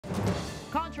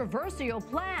controversial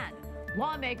plan.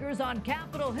 Lawmakers on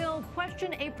Capitol Hill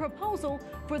question a proposal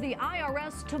for the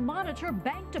IRS to monitor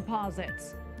bank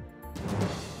deposits.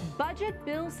 Budget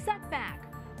bill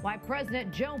setback. Why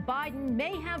President Joe Biden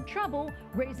may have trouble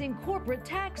raising corporate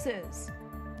taxes.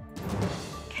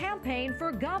 Campaign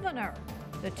for governor.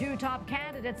 The two top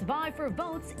candidates vie for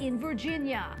votes in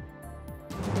Virginia.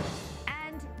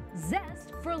 And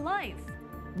zest for life.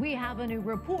 We have a new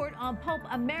report on Pope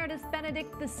Emeritus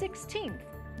Benedict XVI.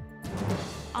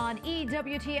 On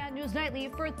EWTN News Nightly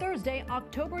for Thursday,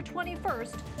 October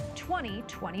 21st,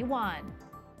 2021.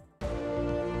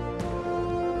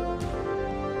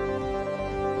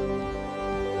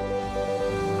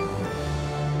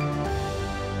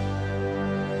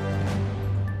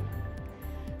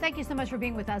 Thank you so much for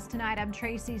being with us tonight. I'm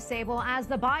Tracy Sable. As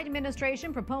the Biden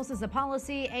administration proposes a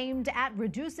policy aimed at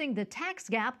reducing the tax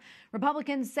gap,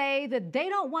 Republicans say that they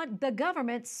don't want the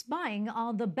government spying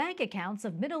on the bank accounts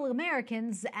of middle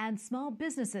Americans and small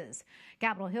businesses.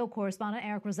 Capitol Hill correspondent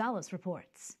Eric Rosales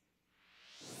reports.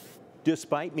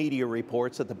 Despite media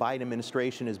reports that the Biden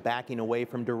administration is backing away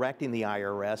from directing the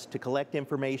IRS to collect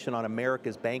information on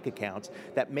America's bank accounts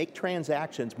that make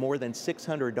transactions more than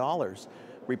 $600,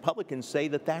 Republicans say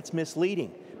that that's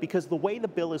misleading because the way the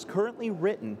bill is currently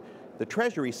written, the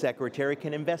Treasury Secretary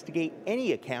can investigate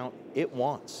any account it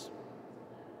wants.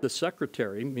 The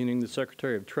Secretary, meaning the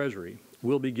Secretary of Treasury,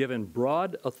 will be given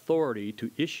broad authority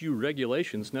to issue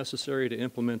regulations necessary to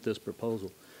implement this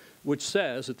proposal, which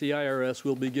says that the IRS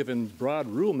will be given broad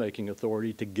rulemaking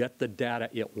authority to get the data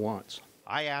it wants.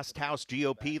 I asked House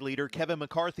GOP leader Kevin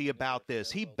McCarthy about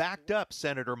this. He backed up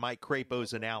Senator Mike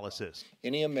Crapo's analysis.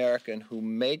 Any American who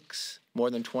makes more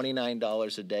than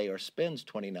 $29 a day or spends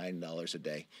 $29 a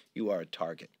day, you are a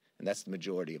target. And that's the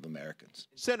majority of Americans.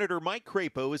 Senator Mike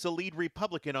Crapo is a lead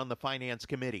Republican on the Finance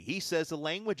Committee. He says the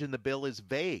language in the bill is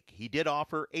vague. He did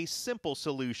offer a simple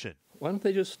solution. Why don't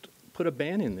they just put a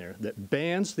ban in there that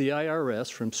bans the IRS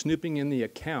from snooping in the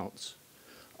accounts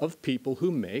of people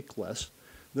who make less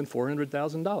than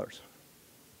 $400,000?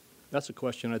 That's a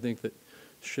question I think that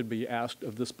should be asked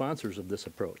of the sponsors of this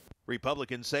approach.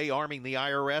 Republicans say arming the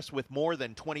IRS with more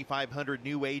than 2,500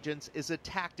 new agents is a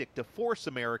tactic to force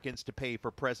Americans to pay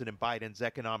for President Biden's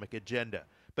economic agenda.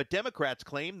 But Democrats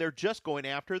claim they're just going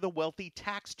after the wealthy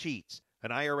tax cheats.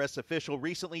 An IRS official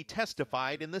recently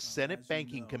testified in the Senate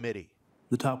Banking Committee.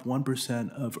 The top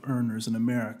 1% of earners in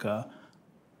America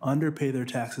underpay their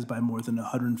taxes by more than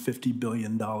 $150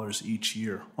 billion each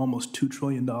year, almost $2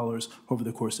 trillion over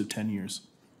the course of 10 years.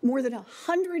 More than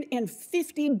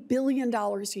 $150 billion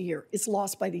a year is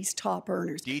lost by these top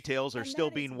earners. Details are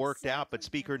still being worked out, but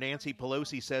Speaker Nancy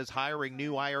Pelosi says hiring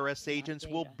new IRS agents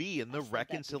will be in the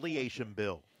reconciliation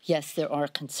bill. Yes, there are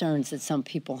concerns that some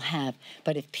people have,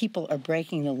 but if people are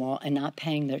breaking the law and not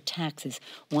paying their taxes,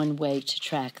 one way to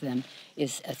track them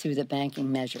is through the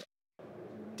banking measure.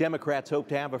 Democrats hope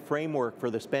to have a framework for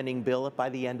the spending bill by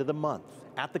the end of the month.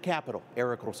 At the Capitol,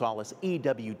 Eric Rosales,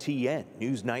 EWTN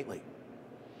News Nightly.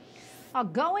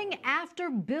 Going after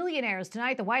billionaires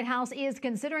tonight, the White House is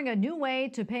considering a new way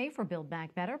to pay for Build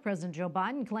Back Better. President Joe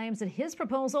Biden claims that his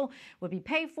proposal would be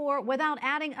paid for without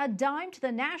adding a dime to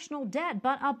the national debt,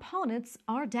 but opponents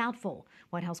are doubtful.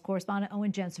 White House correspondent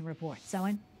Owen Jensen reports.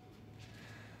 Owen?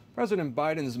 President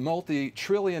Biden's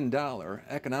multi-trillion-dollar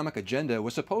economic agenda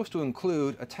was supposed to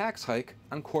include a tax hike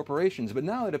on corporations, but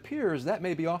now it appears that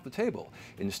may be off the table.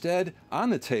 Instead, on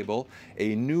the table,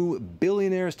 a new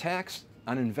billionaires tax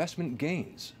on investment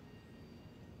gains.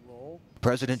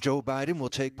 President Joe Biden will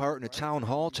take part in a town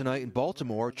hall tonight in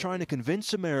Baltimore, trying to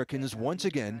convince Americans once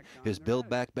again his Build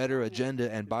Back Better agenda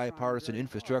and bipartisan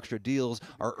infrastructure deals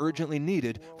are urgently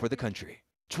needed for the country.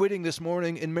 Tweeting this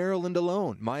morning, in Maryland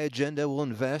alone, my agenda will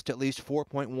invest at least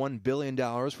 $4.1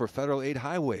 billion for federal aid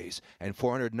highways and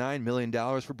 $409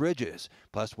 million for bridges,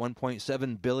 plus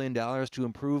 $1.7 billion to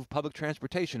improve public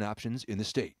transportation options in the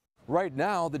state. Right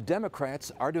now, the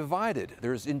Democrats are divided.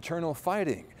 There's internal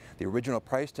fighting. The original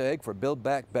price tag for Build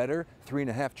Back Better,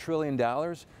 $3.5 trillion,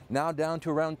 now down to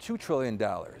around $2 trillion.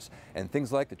 And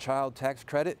things like the child tax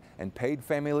credit and paid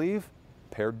family leave,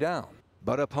 pared down.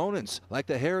 But opponents, like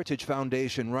the Heritage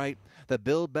Foundation, write, the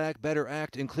Build Back Better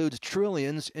Act includes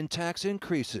trillions in tax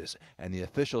increases, and the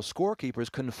official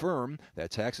scorekeepers confirm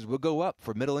that taxes will go up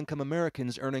for middle-income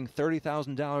Americans earning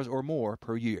 $30,000 or more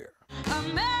per year.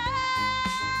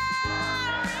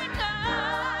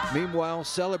 Meanwhile,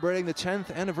 celebrating the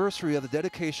 10th anniversary of the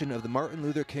dedication of the Martin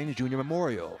Luther King Jr.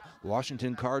 Memorial,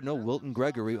 Washington Cardinal Wilton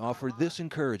Gregory offered this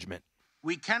encouragement.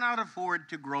 We cannot afford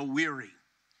to grow weary.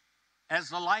 As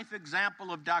the life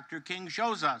example of Dr. King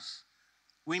shows us,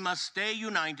 we must stay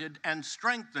united and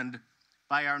strengthened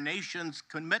by our nation's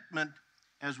commitment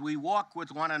as we walk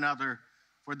with one another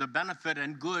for the benefit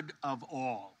and good of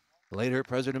all. Later,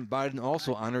 President Biden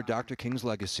also honored Dr. King's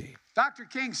legacy. Dr.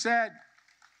 King said,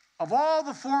 of all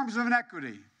the forms of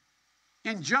inequity,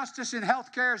 injustice in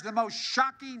health care is the most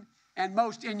shocking and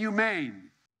most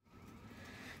inhumane.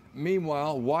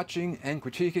 Meanwhile, watching and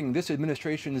critiquing this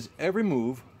administration's every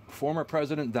move, former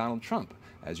President Donald Trump.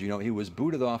 As you know, he was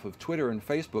booted off of Twitter and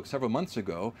Facebook several months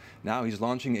ago. Now he's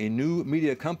launching a new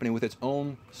media company with its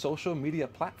own social media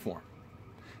platform.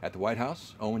 At the White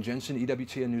House, Owen Jensen,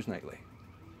 EWTN News Nightly.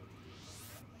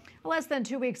 Less than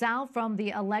 2 weeks out from the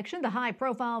election, the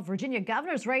high-profile Virginia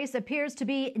governor's race appears to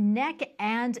be neck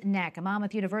and neck. A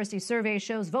Monmouth University survey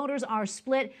shows voters are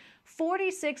split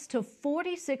 46 to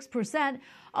 46%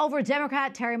 over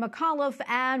Democrat Terry McAuliffe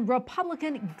and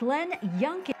Republican Glenn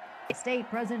Youngkin. State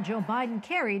President Joe Biden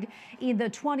carried in the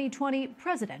 2020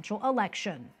 presidential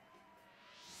election.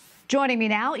 Joining me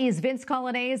now is Vince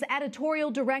Coglianese,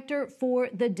 Editorial Director for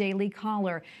the Daily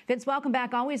Caller. Vince, welcome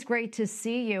back. Always great to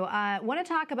see you. I want to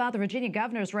talk about the Virginia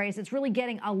governor's race. It's really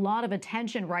getting a lot of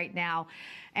attention right now.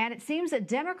 And it seems that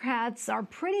Democrats are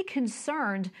pretty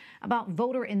concerned about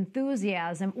voter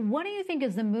enthusiasm. What do you think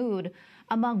is the mood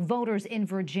among voters in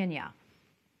Virginia?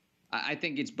 I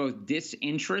think it's both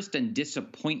disinterest and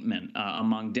disappointment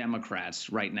among Democrats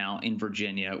right now in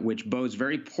Virginia, which bodes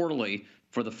very poorly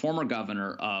for the former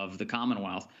governor of the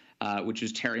Commonwealth, which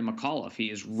is Terry McAuliffe. He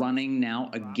is running now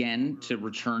again to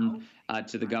return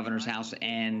to the governor's house,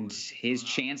 and his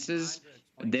chances,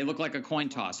 they look like a coin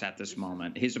toss at this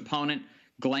moment. His opponent,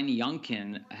 Glenn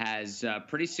Youngkin, has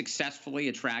pretty successfully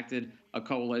attracted a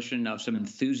coalition of some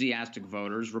enthusiastic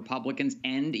voters, Republicans,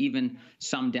 and even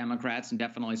some Democrats, and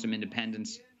definitely some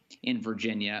independents in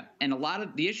Virginia. And a lot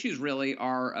of the issues really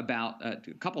are about a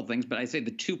couple things, but I say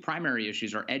the two primary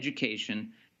issues are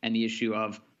education and the issue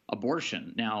of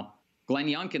abortion. Now, Glenn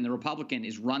Youngkin, the Republican,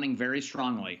 is running very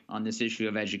strongly on this issue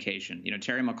of education. You know,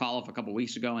 Terry McAuliffe a couple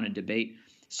weeks ago in a debate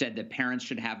said that parents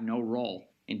should have no role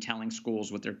in telling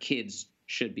schools what their kids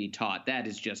should be taught. That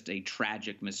is just a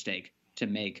tragic mistake to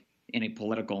make in a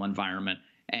political environment.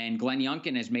 And Glenn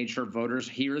Youngkin has made sure voters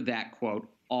hear that quote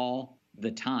all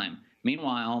the time.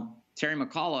 Meanwhile, Terry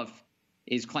McAuliffe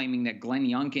is claiming that Glenn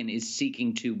Youngkin is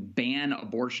seeking to ban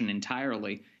abortion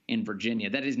entirely in Virginia.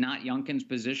 That is not Youngkin's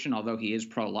position, although he is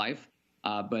pro-life.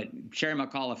 But Terry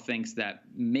McAuliffe thinks that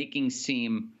making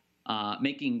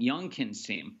Youngkin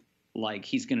seem like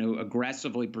he's going to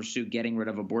aggressively pursue getting rid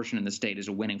of abortion in the state is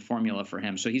a winning formula for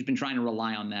him. So he's been trying to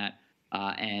rely on that.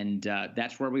 And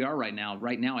that's where we are right now.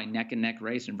 Right now, a neck-and-neck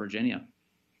race in Virginia.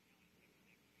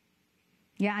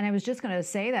 Yeah, and I was just going to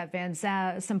say that, Vince,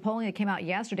 some polling that came out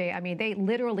yesterday, I mean, they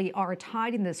literally are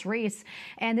tied in this race,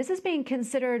 and this is being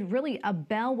considered really a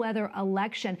bellwether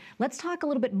election. Let's talk a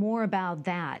little bit more about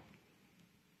that.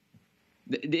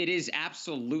 It is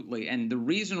absolutely, and the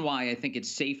reason why I think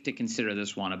it's safe to consider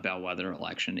this one a bellwether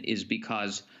election is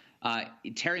because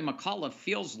Terry McAuliffe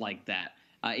feels like that.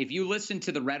 If you listen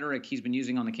to the rhetoric he's been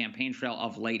using on the campaign trail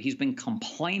of late, he's been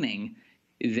complaining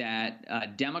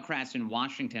that Democrats in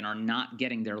Washington are not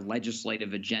getting their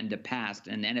legislative agenda passed,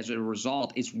 and as a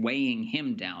result, it's weighing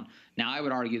him down. Now, I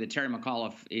would argue that Terry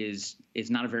McAuliffe is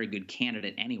not a very good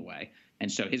candidate anyway,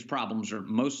 and so his problems are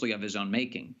mostly of his own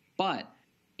making. But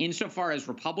insofar as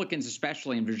Republicans,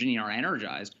 especially in Virginia, are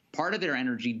energized, part of their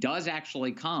energy does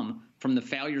actually come from the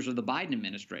failures of the Biden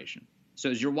administration. So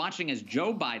as you're watching as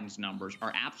Joe Biden's numbers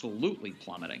are absolutely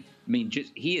plummeting. I mean,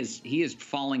 he is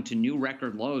falling to new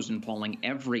record lows in polling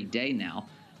every day now.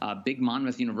 Big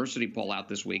Monmouth University poll out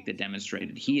this week that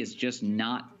demonstrated he is just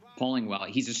not polling well.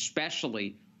 He's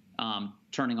especially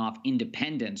turning off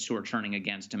independents who are turning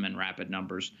against him in rapid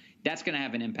numbers. That's going to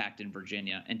have an impact in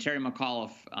Virginia. And Terry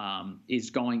McAuliffe is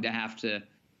going to have to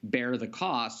bear the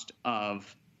cost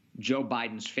of Joe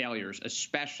Biden's failures,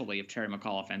 especially if Terry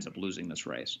McAuliffe ends up losing this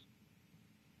race.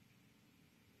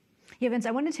 Yeah, Vince,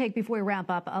 I want to take, before we wrap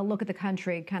up, a look at the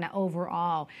country kind of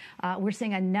overall. We're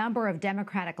seeing a number of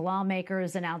Democratic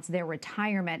lawmakers announce their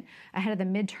retirement ahead of the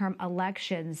midterm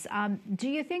elections. Do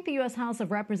you think the U.S. House of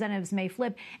Representatives may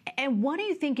flip? And what do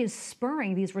you think is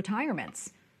spurring these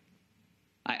retirements?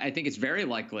 I think it's very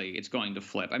likely it's going to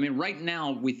flip. I mean, right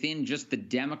now, within just the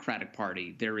Democratic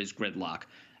Party, there is gridlock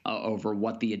over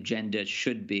what the agenda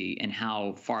should be and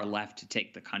how far left to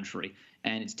take the country.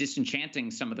 And it's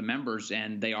disenchanting some of the members,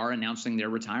 and they are announcing their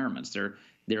retirements.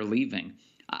 They're leaving.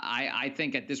 I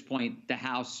think at this point, the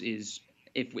House is,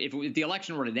 if the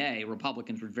election were today,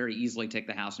 Republicans would very easily take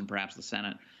the House and perhaps the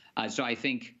Senate. So I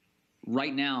think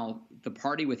right now, the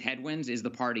party with headwinds is the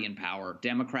party in power.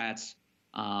 Democrats,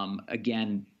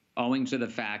 again, owing to the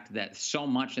fact that so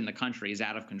much in the country is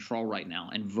out of control right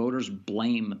now, and voters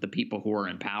blame the people who are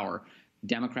in power.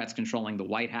 Democrats controlling the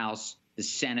White House, the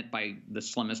Senate by the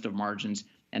slimmest of margins,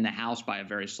 and the House by a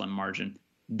very slim margin.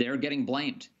 They're getting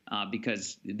blamed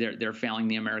because they're failing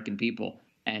the American people.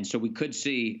 And so we could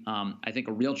see, I think,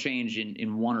 a real change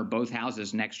in one or both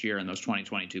houses next year in those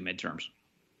 2022 midterms.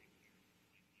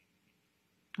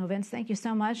 Well, Vince, thank you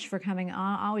so much for coming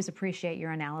on. I always appreciate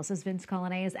your analysis. Vince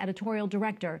Coglianese, Editorial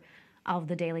Director of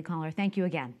the Daily Caller. Thank you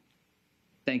again.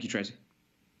 Thank you, Tracy.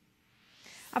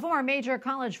 A former major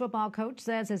college football coach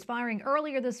says his firing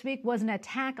earlier this week was an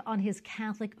attack on his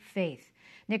Catholic faith.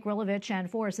 Nick Rolovich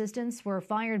and 4 assistants were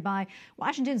fired by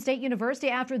Washington State University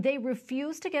after they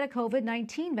refused to get a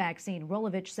COVID-19 vaccine.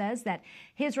 Rolovich says that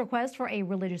his request for a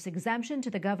religious exemption to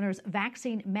the governor's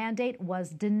vaccine mandate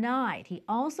was denied. He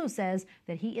also says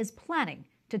that he is planning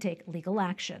to take legal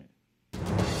action.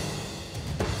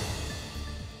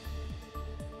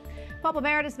 Pope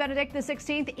Emeritus Benedict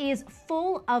XVI is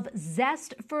full of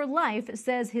zest for life,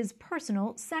 says his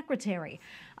personal secretary.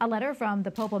 A letter from the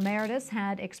Pope Emeritus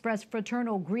had expressed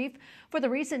fraternal grief for the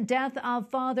recent death of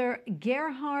Father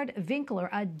Gerhard Winkler,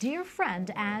 a dear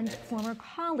friend and former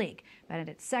colleague.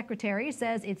 Benedict's secretary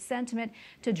says its sentiment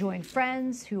to join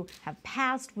friends who have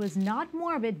passed was not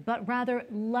morbid, but rather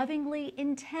lovingly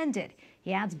intended.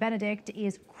 He adds Benedict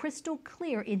is crystal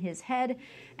clear in his head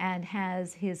and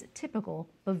has his typical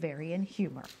Bavarian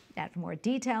humor. And for more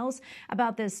details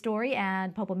about this story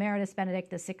and Pope Emeritus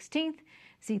Benedict XVI,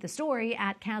 see the story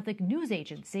at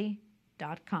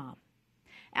CatholicNewsAgency.com.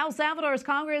 El Salvador's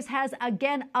Congress has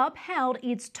again upheld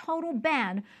its total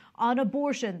ban on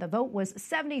abortion. The vote was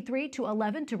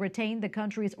 73-11 to retain the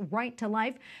country's right to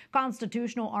life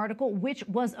constitutional article, which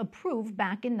was approved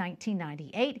back in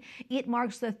 1998. It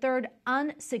marks the third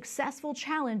unsuccessful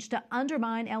challenge to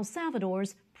undermine El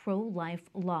Salvador's pro-life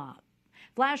law.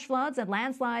 Flash floods and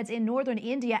landslides in northern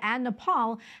India and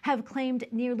Nepal have claimed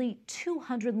nearly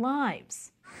 200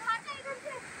 lives.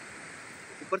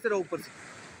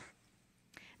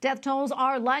 Death tolls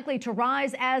are likely to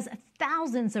rise as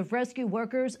thousands of rescue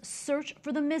workers search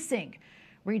for the missing.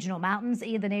 Regional mountains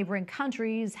in the neighboring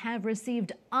countries have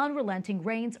received unrelenting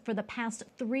rains for the past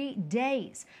 3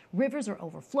 days. Rivers are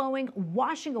overflowing,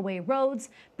 washing away roads,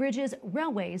 bridges,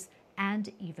 railways,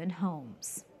 and even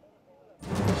homes.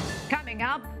 Coming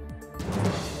up,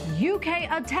 UK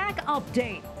attack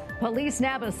update. Police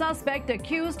nab a suspect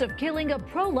accused of killing a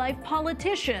pro-life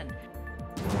politician.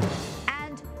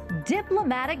 And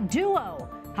diplomatic duo,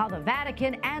 how the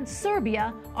Vatican and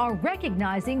Serbia are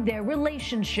recognizing their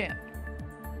relationship.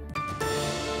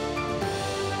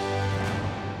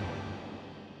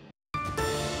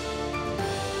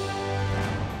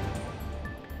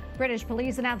 British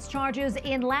police announced charges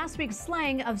in last week's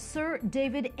slaying of Sir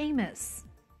David Amess.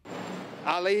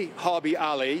 Ali Harbi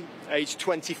Ali, aged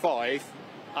 25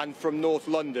 and from North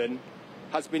London,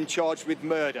 has been charged with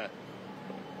murder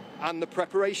and the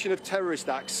preparation of terrorist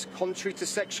acts contrary to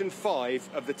Section 5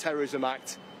 of the Terrorism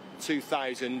Act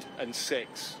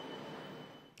 2006.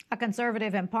 A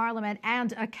conservative in Parliament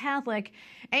and a Catholic,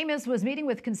 Amess was meeting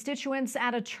with constituents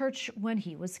at a church when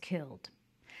he was killed.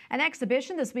 An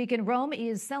exhibition this week in Rome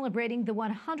is celebrating the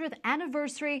 100th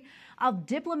anniversary of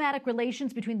diplomatic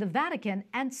relations between the Vatican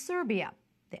and Serbia.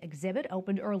 The exhibit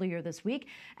opened earlier this week,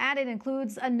 and it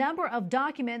includes a number of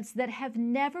documents that have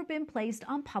never been placed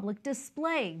on public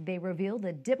display. They reveal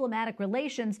the diplomatic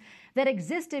relations that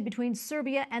existed between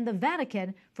Serbia and the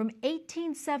Vatican from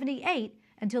 1878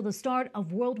 until the start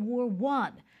of World War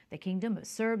I. The Kingdom of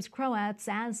Serbs, Croats,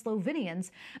 and Slovenians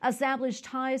established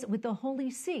ties with the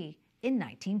Holy See in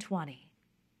 1920.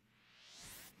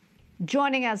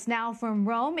 Joining us now from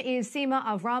Rome is Sima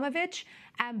Avramovic,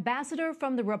 ambassador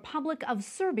from the Republic of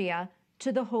Serbia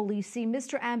to the Holy See.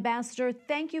 Mr. Ambassador,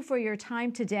 thank you for your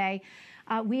time today.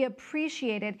 We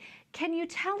appreciate it. Can you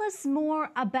tell us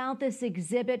more about this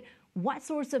exhibit? What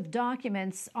sorts of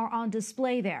documents are on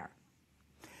display there?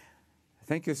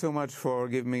 Thank you so much for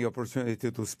giving me the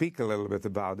opportunity to speak a little bit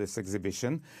about this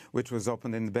exhibition, which was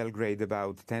opened in Belgrade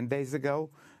about 10 days ago.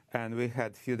 And we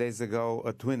had a few days ago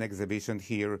a twin exhibition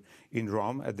here in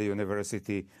Rome at the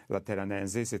University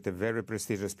Lateranensis. It's a very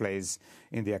prestigious place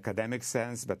in the academic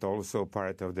sense, but also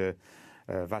part of the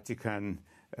Vatican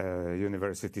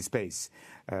university space.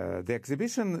 The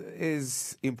exhibition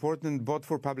is important both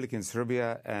for public in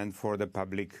Serbia and for the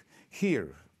public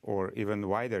here, or even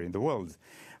wider in the world.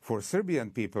 For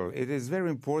Serbian people, it is very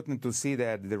important to see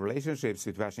that the relationships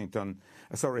with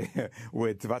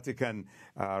with Vatican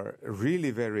are really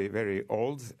very, very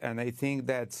old. And I think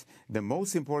that the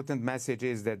most important message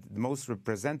is that the most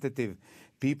representative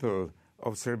people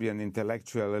of Serbian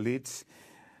intellectual elite,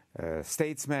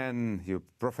 statesmen,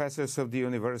 professors of the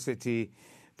university,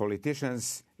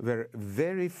 politicians were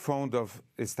very fond of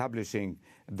establishing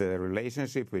the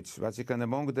relationship with Vatican,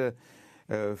 among the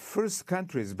first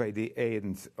countries by the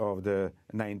end of the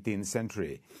 19th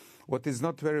century. What is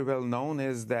not very well known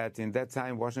is that in that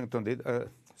time Vatican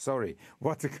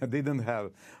didn't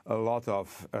have a lot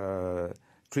of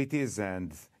treaties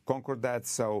and concordats,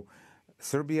 so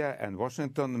Serbia and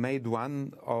Washington made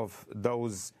one of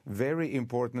those very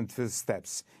important first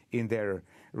steps in their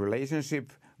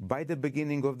relationship by the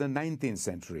beginning of the 19th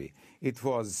century. It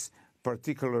was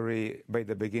particularly by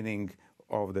the beginning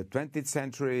of the 20th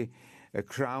century,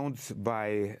 crowned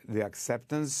by the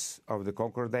acceptance of the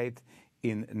Concordat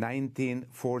in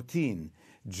 1914,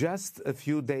 just a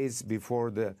few days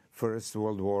before the First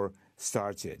World War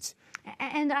started.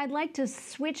 And I'd like to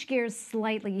switch gears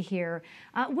slightly here.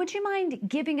 Would you mind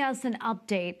giving us an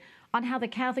update on how the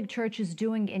Catholic Church is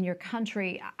doing in your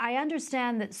country? I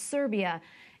understand that Serbia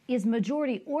is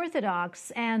majority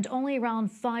Orthodox and only around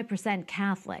 5%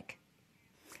 Catholic.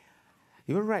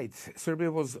 You're right.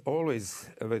 Serbia was always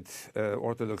with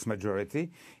Orthodox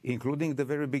majority, including the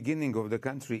very beginning of the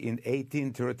country in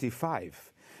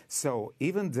 1835. So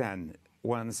even then,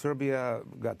 when Serbia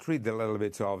got rid a little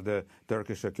bit of the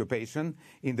Turkish occupation,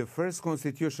 in the first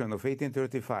constitution of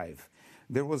 1835,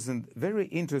 there was a very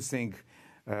interesting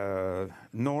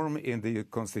norm in the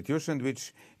constitution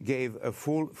which gave a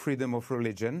full freedom of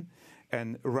religion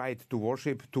and right to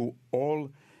worship to all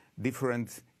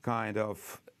different kind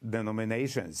of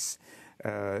denominations.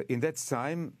 In that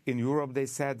time, in Europe, they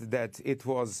said that it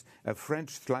was a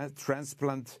French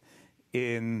transplant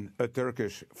in a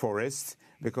Turkish forest,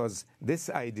 because this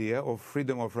idea of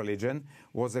freedom of religion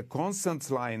was a constant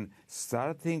line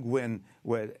starting with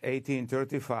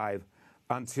 1835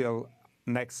 until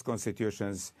next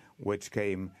constitutions, which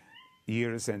came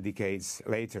years and decades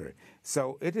later.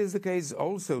 So it is the case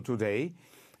also today,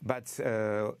 but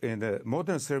in the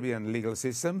modern Serbian legal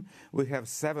system, we have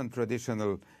 7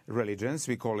 traditional religions.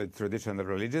 We call it traditional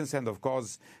religions, and of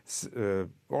course,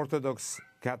 Orthodox,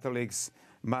 Catholics,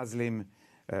 Muslim,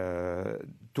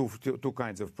 two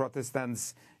kinds of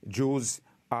Protestants, Jews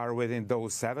are within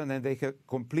those 7, and they have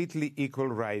completely equal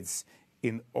rights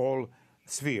in all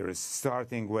spheres,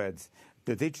 starting with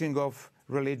the teaching of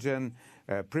religion,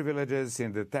 privileges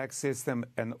in the tax system,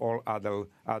 and all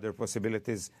other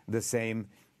possibilities, the same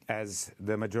as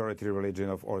the majority religion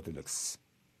of Orthodox.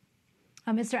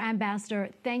 Mr. Ambassador,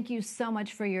 thank you so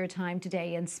much for your time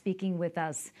today and speaking with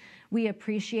us. We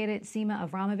appreciate it. Sima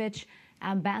Avramovic,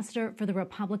 Ambassador for the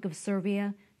Republic of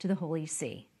Serbia to the Holy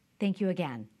See. Thank you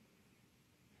again.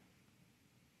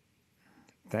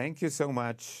 Thank you so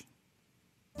much.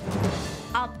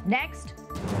 Up next,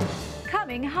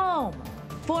 coming home.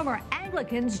 Former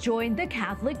Anglicans joined the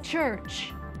Catholic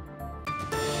Church.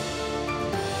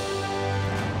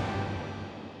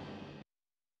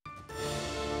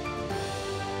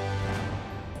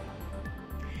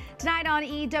 Tonight on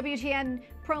EWTN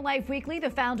Pro-Life Weekly, the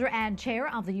founder and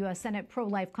chair of the U.S. Senate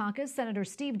Pro-Life Caucus, Senator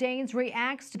Steve Daines,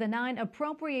 reacts to the 9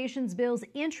 appropriations bills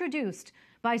introduced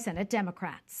by Senate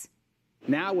Democrats.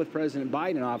 Now, with President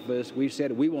Biden in office, we've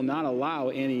said we will not allow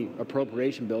any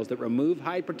appropriation bills that remove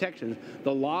Hyde protection,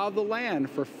 the law of the land,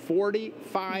 for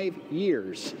 45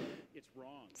 years.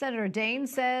 Senator Daines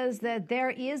says that there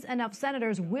is enough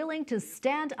senators willing to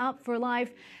stand up for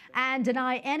life and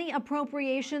deny any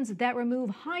appropriations that remove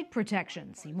Hyde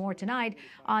protection. See more tonight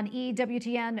on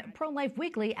EWTN Pro-Life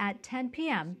Weekly at 10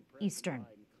 p.m. Eastern.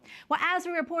 Well, as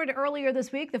we reported earlier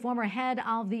this week, the former head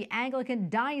of the Anglican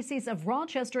Diocese of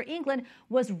Rochester, England,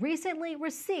 was recently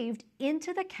received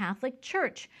into the Catholic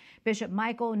Church. Bishop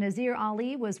Michael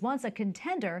Nazir-Ali was once a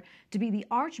contender to be the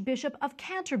Archbishop of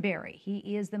Canterbury. He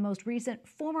is the most recent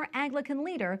former Anglican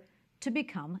leader to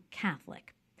become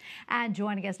Catholic. And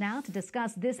joining us now to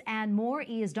discuss this and more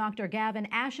is Dr. Gavin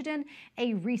Ashenden,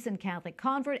 a recent Catholic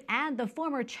convert and the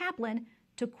former chaplain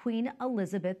to Queen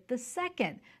Elizabeth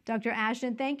II. Dr.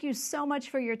 Ashenden, thank you so much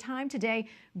for your time today.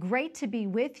 Great to be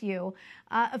with you.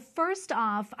 First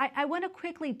off, I want to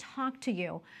quickly talk to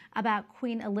you about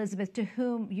Queen Elizabeth, to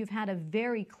whom you've had a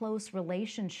very close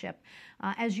relationship.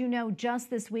 As you know, just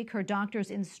this week, her doctors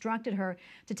instructed her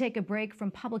to take a break from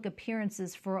public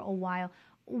appearances for a while.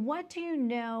 What do you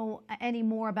know any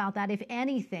more about that, if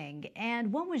anything?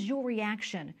 And what was your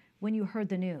reaction when you heard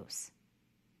the news?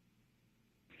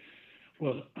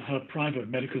 Well, her private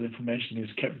medical information is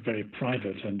kept very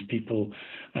private, and people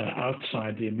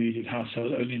outside the immediate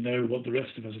household only know what the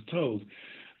rest of us are told.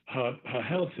 Her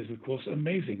health is, of course,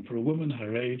 amazing. For a woman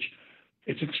her age,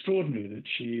 it's extraordinary that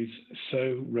she's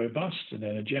so robust and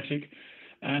energetic.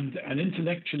 and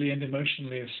intellectually and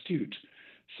emotionally astute.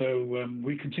 So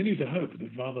we continue to hope that,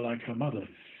 rather like her mother,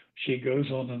 she goes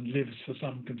on and lives for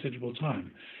some considerable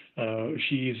time.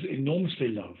 She is enormously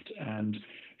loved, and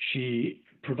she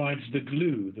provides the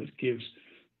glue that gives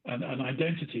an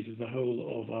identity to the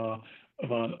whole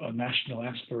of our national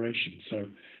aspiration. So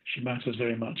she matters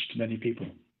very much to many people.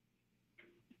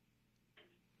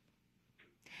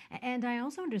 And I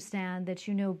also understand that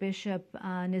you know Bishop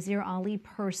Nazir-Ali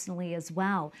personally as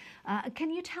well. Can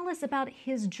you tell us about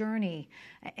his journey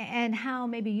and how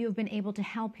maybe you've been able to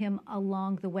help him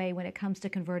along the way when it comes to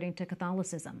converting to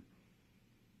Catholicism?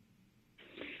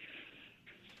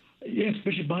 Yes,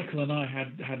 Bishop Michael and I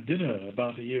had dinner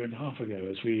about a year and a half ago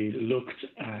as we looked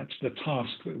at the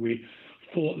task that we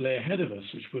thought lay ahead of us,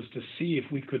 which was to see if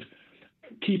we could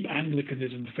keep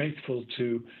Anglicanism faithful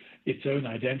to its own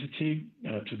identity,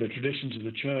 to the traditions of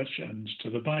the Church and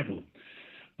to the Bible.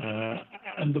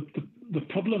 And the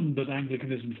problem that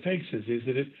Anglicanism faces is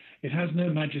that it has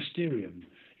no magisterium.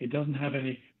 It doesn't have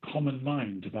any common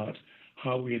mind about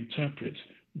how we interpret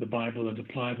the Bible and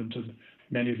apply them to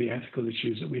many of the ethical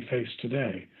issues that we face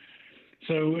today.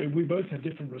 So we both have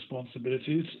different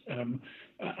responsibilities.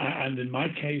 And in my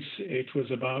case, it was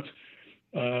about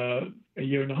a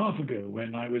year and a half ago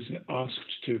when I was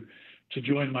asked to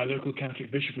join my local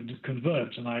Catholic bishop and to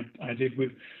convert. And I did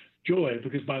with joy,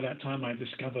 because by that time I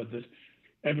discovered that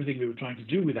everything we were trying to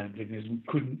do with Anglicanism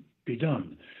couldn't be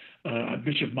done.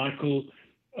 Bishop Michael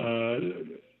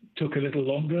took a little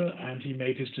longer, and he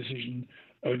made his decision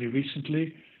only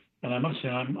recently. And I must say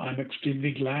I'm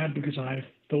extremely glad, because I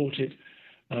thought it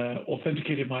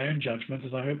authenticated my own judgment,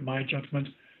 as I hope my judgment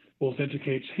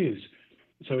authenticates his.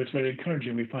 So it's very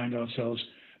encouraging. We find ourselves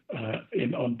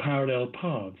on parallel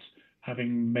paths,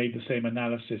 having made the same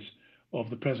analysis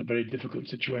of the present very difficult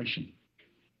situation.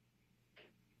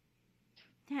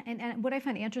 Yeah, and what I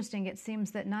find interesting, it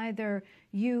seems that neither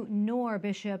you nor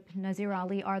Bishop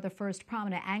Nazir-Ali are the first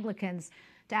prominent Anglicans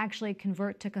to actually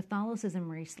convert to Catholicism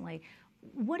recently.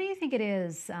 What do you think it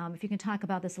is, if you can talk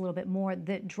about this a little bit more,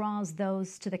 that draws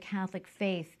those to the Catholic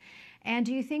faith? And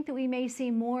do you think that we may see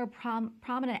more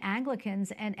prominent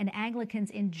Anglicans and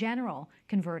Anglicans in general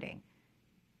converting?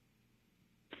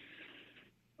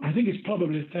 I think it's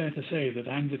probably fair to say that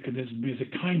Anglicanism is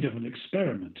a kind of an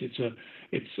experiment.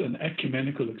 It's an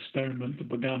ecumenical experiment that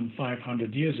began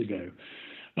 500 years ago.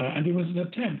 And it was an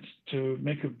attempt to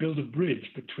build a bridge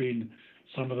between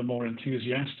some of the more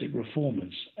enthusiastic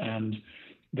reformers and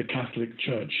the Catholic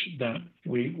Church that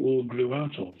we all grew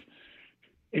out of.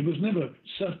 It was never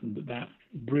certain that that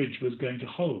bridge was going to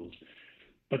hold,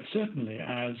 but certainly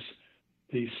as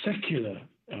the secular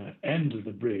end of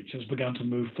the bridge has begun to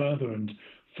move further and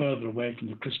further away from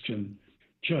the Christian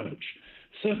Church,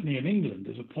 certainly in England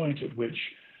there's a point at which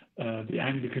the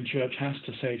Anglican Church has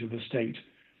to say to the state,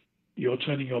 you're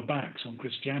turning your backs on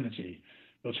Christianity,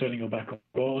 you're turning your back on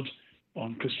God,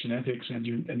 on Christian ethics, and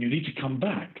you need to come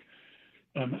back.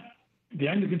 The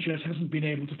Anglican Church hasn't been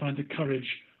able to find the courage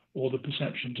or the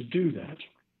perception to do that.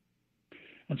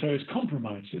 And so it's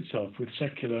compromised itself with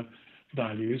secular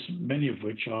values, many of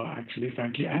which are actually,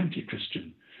 frankly,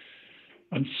 anti-Christian.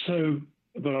 And so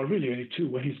there are really only two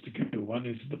ways to go. One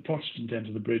is the Protestant end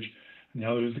of the bridge, and the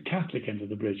other is the Catholic end of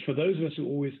the bridge. For those of us who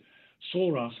always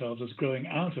saw ourselves as growing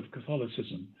out of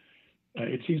Catholicism,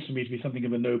 it seems to me to be something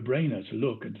of a no-brainer to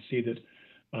look and to see that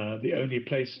the only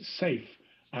place safe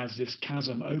as this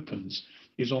chasm opens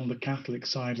is on the Catholic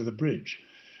side of the bridge.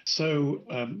 So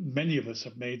many of us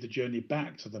have made the journey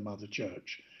back to the Mother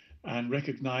Church and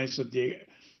recognize that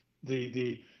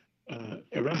the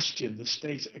Erastian, the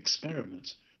state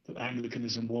experiment that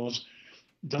Anglicanism was,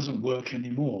 doesn't work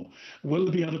anymore. Will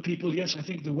there be other people? Yes, I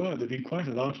think there were. There have been quite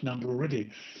a large number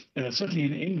already. Certainly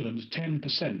in England,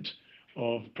 10%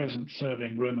 of present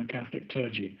serving Roman Catholic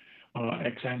clergy are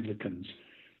ex-Anglicans.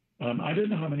 I don't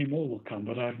know how many more will come,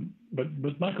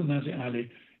 but Michael Nazir-Ali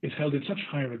is held in such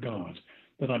high regard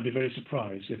that I'd be very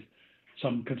surprised if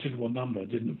some considerable number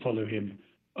didn't follow him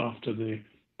after the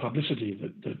publicity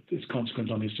that is consequent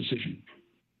on his decision.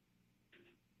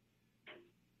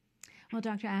 Well,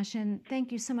 Dr. Ashenden,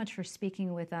 thank you so much for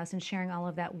speaking with us and sharing all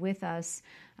of that with us.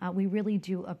 We really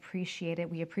do appreciate it.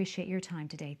 We appreciate your time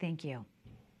today. Thank you.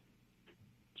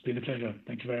 It's been a pleasure.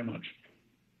 Thank you very much.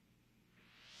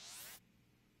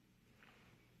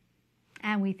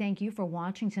 And we thank you for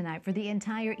watching tonight. For the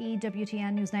entire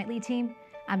EWTN News Nightly team,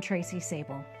 I'm Tracy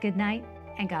Sable. Good night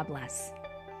and God bless.